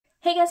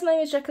Hey guys, my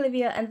name is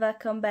Olivia and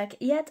welcome back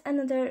yet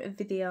another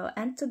video,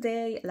 and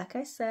today, like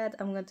I said,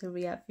 I'm going to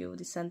review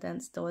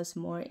Descendants dolls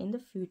more in the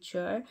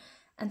future,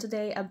 and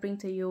today I bring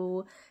to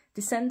you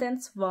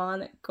Descendants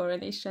 1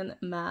 Coronation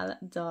Mal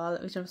doll,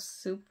 which I'm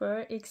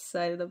super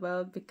excited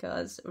about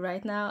because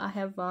right now I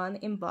have one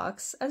in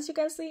box, as you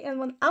can see, and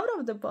one out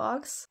of the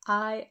box.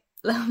 I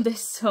love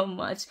this so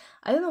much.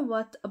 I don't know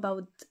what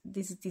about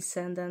these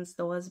Descendants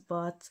dolls,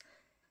 but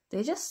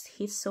they just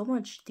hit so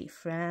much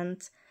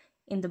different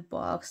in the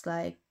box.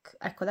 Like,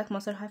 I collect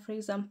Monster High, for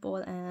example,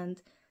 and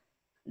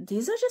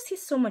these are just hit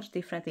so much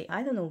differently.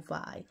 I don't know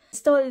why.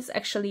 This doll is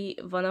actually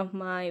one of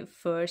my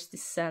first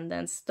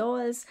Descendants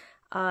dolls.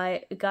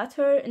 I got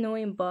her new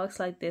in box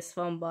like this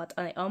one, but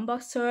I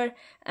unboxed her,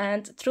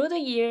 and through the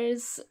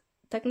years,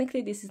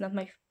 technically this is not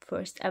my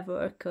first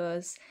ever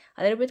because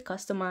I a little bit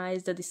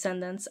customized the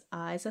Descendants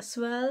eyes as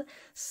well.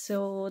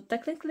 So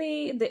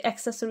technically the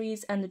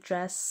accessories and the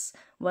dress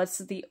was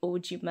the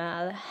OG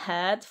Mal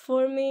had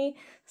for me.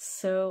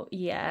 So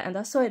yeah, and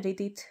also I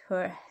redid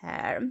her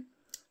hair,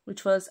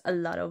 which was a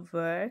lot of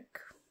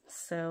work.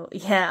 So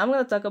yeah, I'm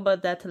gonna talk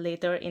about that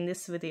later in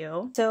this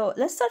video. So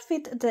let's start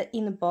with the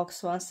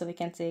in-box one so we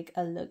can take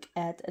a look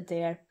at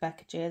their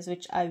packages,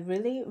 which I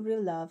really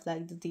love.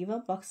 Like, the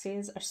Diva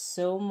boxes are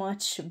so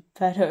much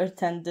better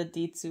than the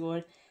D2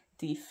 or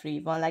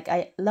D3 one. Like,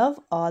 I love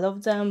all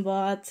of them,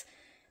 but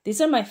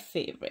these are my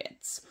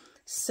favorites.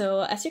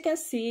 So as you can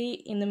see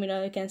in the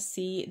middle, you can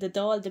see the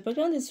doll. The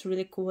background is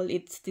really cool.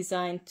 It's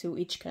designed to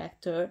each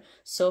character.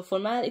 So for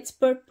Mal, it's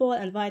purple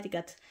and white. You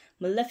got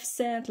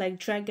Maleficent, like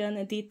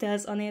dragon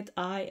details on it.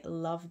 I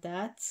love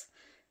that.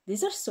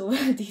 These are so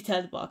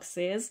detailed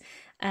boxes.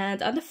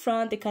 And on the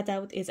front, the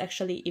cutout is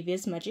actually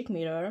Eevee's magic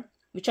mirror,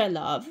 which I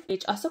love,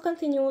 which also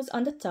continues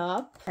on the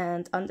top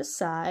and on the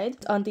side.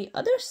 On the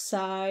other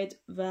side,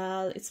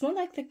 well, it's more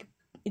like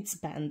it's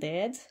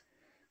banded.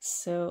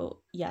 So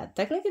yeah,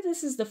 technically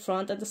this is the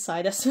front and the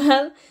side as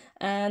well,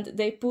 and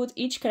they put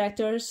each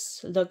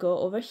character's logo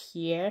over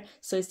here,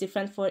 so it's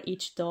different for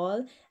each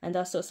doll, and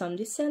also some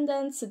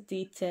Descendants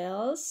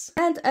details.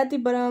 And at the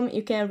bottom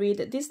you can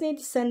read Disney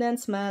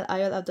Descendants Mal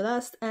Isle of the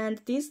Lost, and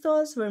these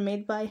dolls were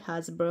made by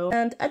Hasbro.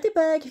 And at the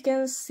back you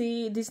can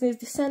see Disney's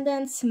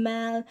Descendants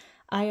Mal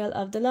Isle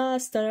of the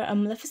Lost, starrer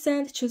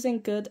Maleficent choosing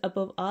good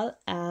above all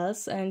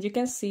else, and you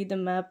can see the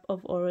map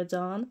of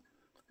Orodon.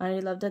 I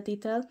really love that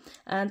detail.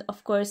 And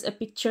of course a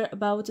picture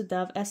about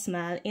Dove as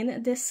Mal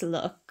in this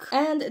look.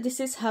 And this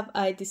is how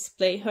I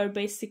display her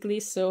basically,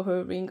 so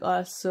her ring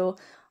also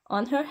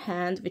on her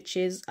hand, which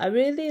is, I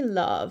really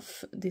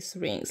love these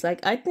rings.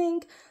 Like, I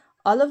think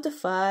all of the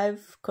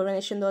 5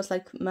 coronation dolls,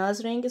 like,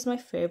 Mal's ring is my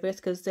favorite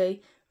because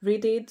they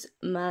redid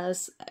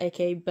Mal's,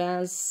 aka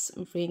Ben's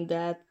ring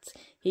that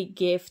he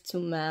gave to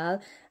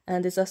Mal.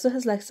 And this also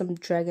has like some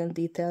dragon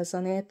details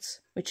on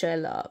it, which I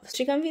love.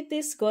 She comes with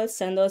these gold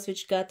sandals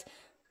which got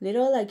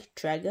little like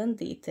dragon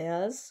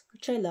details,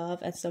 which I love,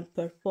 and some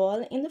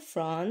purple in the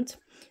front,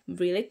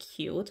 really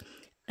cute.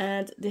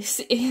 And this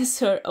is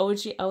her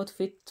OG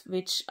outfit,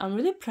 which I'm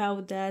really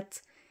proud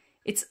that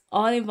it's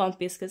all in one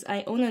piece, because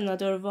I own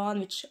another one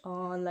which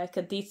on like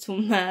a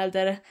D2 Mal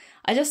that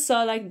I just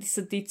saw like this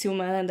D2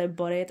 Mal and I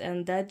bought it,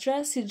 and that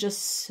dress is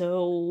just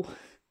so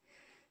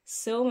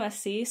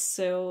messy.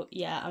 So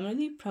yeah, I'm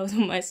really proud of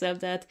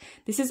myself that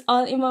this is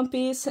all in one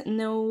piece,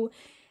 no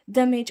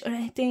damage or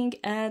anything.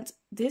 And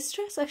this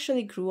dress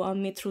actually grew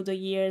on me through the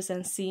years,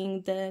 and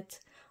seeing that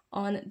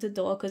on the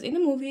doll, because in the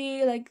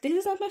movie, like, this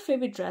is not my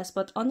favorite dress,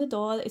 but on the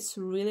doll it's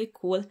really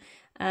cool.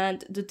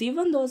 And the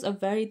Diva dolls are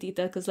very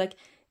detailed, because like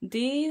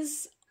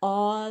these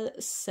all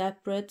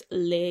separate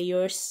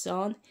layers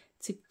sewn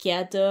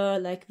together,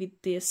 like with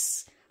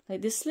this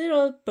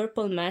little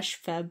purple mesh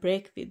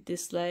fabric with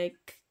this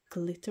like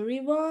glittery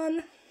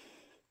one.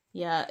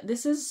 Yeah,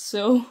 this is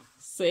so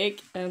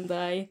sick and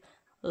I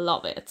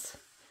love it.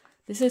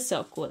 This is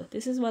so cool.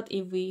 This is what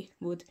Eevee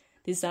would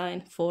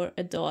design for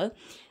a doll.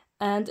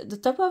 And the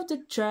top of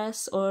the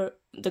dress, or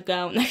the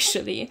gown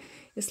actually,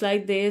 is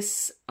like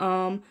this.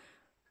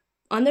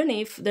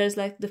 Underneath there's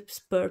like this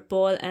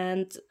purple,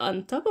 and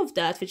on top of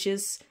that, which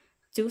is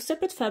 2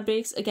 separate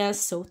fabrics, again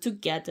sewed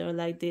together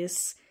like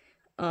this,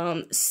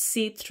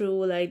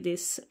 see-through, like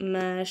this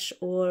mesh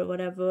or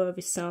whatever,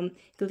 with some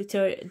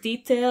glitter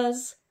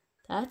details.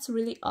 That's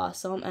really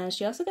awesome. And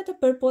she also got a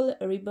purple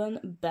ribbon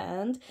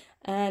band,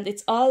 and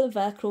it's all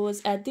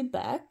velcros at the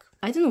back.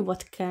 I don't know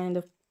what kind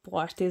of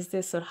part is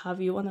this or how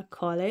you want to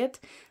call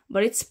it,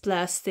 but it's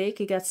plastic.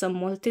 You got some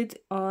molted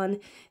on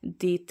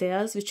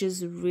details, which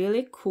is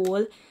really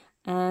cool,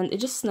 and it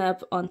just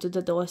snaps onto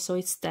the doll so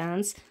it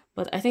stands.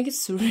 But I think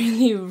it's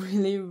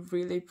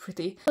really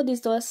pretty. So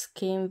these dolls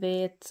came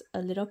with a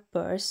little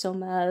purse. So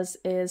Mal's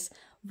is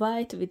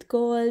white with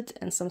gold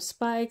and some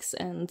spikes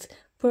and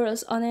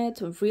pearls on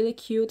it, really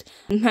cute.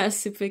 And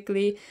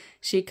specifically,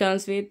 she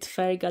comes with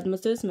Fairy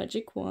Godmother's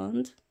magic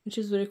wand, which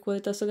is very cool.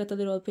 It also got a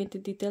little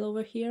painted detail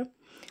over here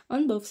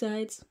on both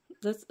sides.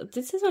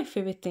 This is my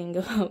favorite thing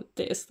about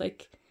this.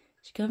 Like,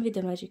 she comes with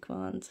the magic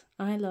wand.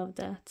 I love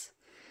that.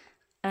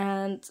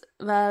 And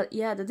well,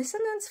 yeah, the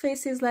Descendants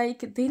face is like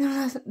they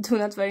do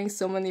not wearing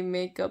so many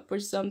makeup or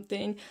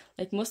something.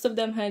 Like most of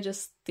them had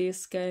just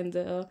this kind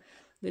of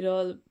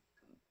little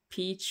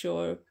peach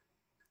or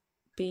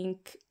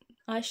pink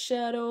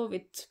eyeshadow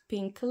with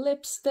pink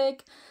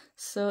lipstick.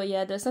 So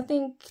yeah, there's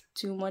nothing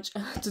too much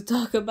to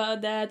talk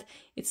about that.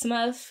 It's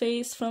Mal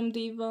face from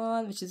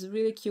Devon, which is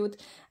really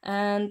cute,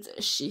 and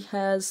she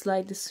has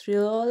like this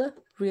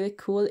really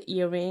cool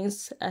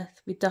earrings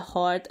with the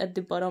heart at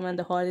the bottom, and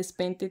the heart is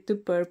painted to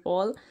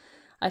purple.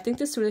 I think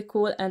that's really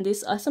cool, and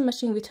this also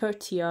matching with her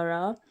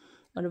tiara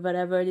or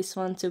whatever this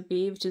one to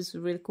be, which is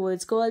really cool.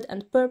 It's gold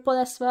and purple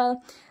as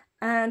well.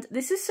 And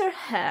this is her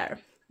hair,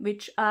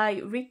 which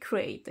I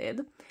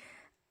recreated.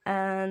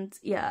 And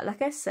yeah,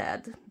 like I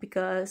said,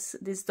 because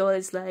this doll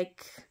is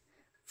like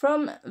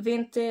from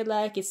vintage,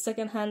 like it's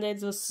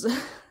second-handed, it was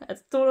a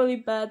totally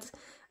bad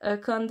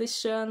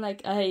condition.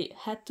 Like I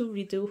had to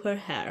redo her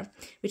hair,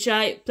 which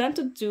I plan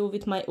to do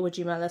with my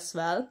OG Mal as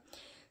well,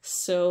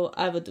 so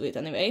I would do it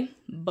anyway.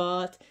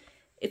 But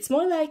it's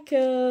more like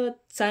a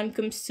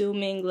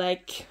time-consuming,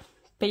 like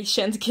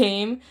patient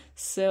game.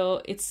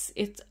 So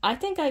I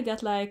think I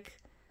got like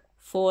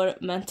 4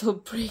 mental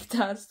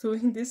breakdowns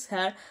doing this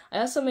hair. I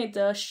also made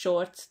a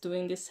short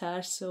doing this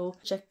hair, so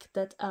check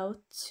that out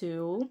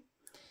too.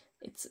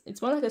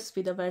 It's more like a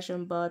speeder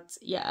version, but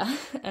yeah.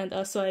 And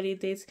also I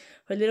redid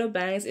her little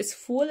bangs. It's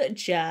full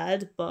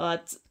gelled,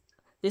 but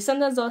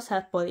Descendants also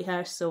have poly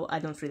hair, so I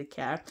don't really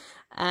care.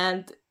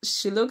 And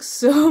she looks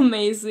so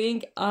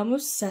amazing. I'm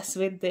obsessed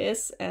with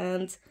this,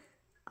 and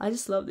I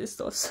just love this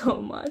doll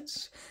so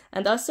much.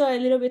 And also I a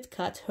little bit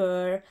cut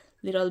her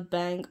little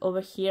bang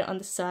over here on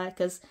the side,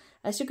 because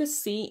as you can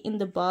see in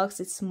the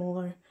box, it's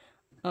more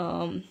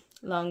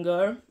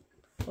longer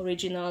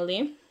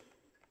originally.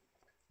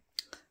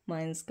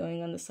 Mine's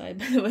going on the side,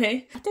 by the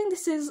way. I think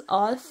this is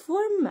all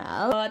for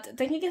Mal. But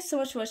thank you guys so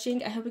much for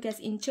watching. I hope you guys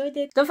enjoyed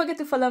it. Don't forget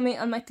to follow me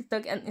on my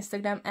TikTok and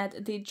Instagram at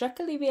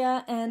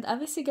 @thedracolivia. And I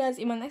will see you guys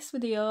in my next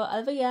video. I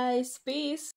love you guys. Peace!